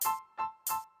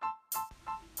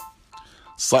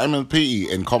Simon P.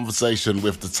 in conversation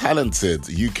with the talented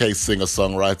UK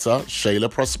singer-songwriter Shayla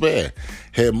Prosper.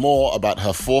 Hear more about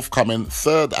her forthcoming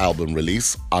third album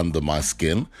release, Under My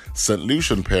Skin, St.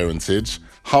 Lucian parentage,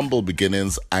 humble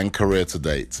beginnings and career to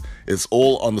date. It's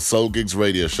all on the Soul Gigs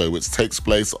radio show, which takes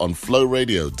place on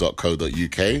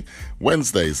flowradio.co.uk,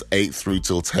 Wednesdays 8 through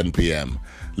till 10 p.m.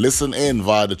 Listen in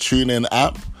via the TuneIn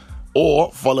app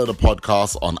or follow the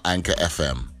podcast on Anchor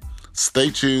FM.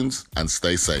 Stay tuned and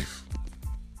stay safe.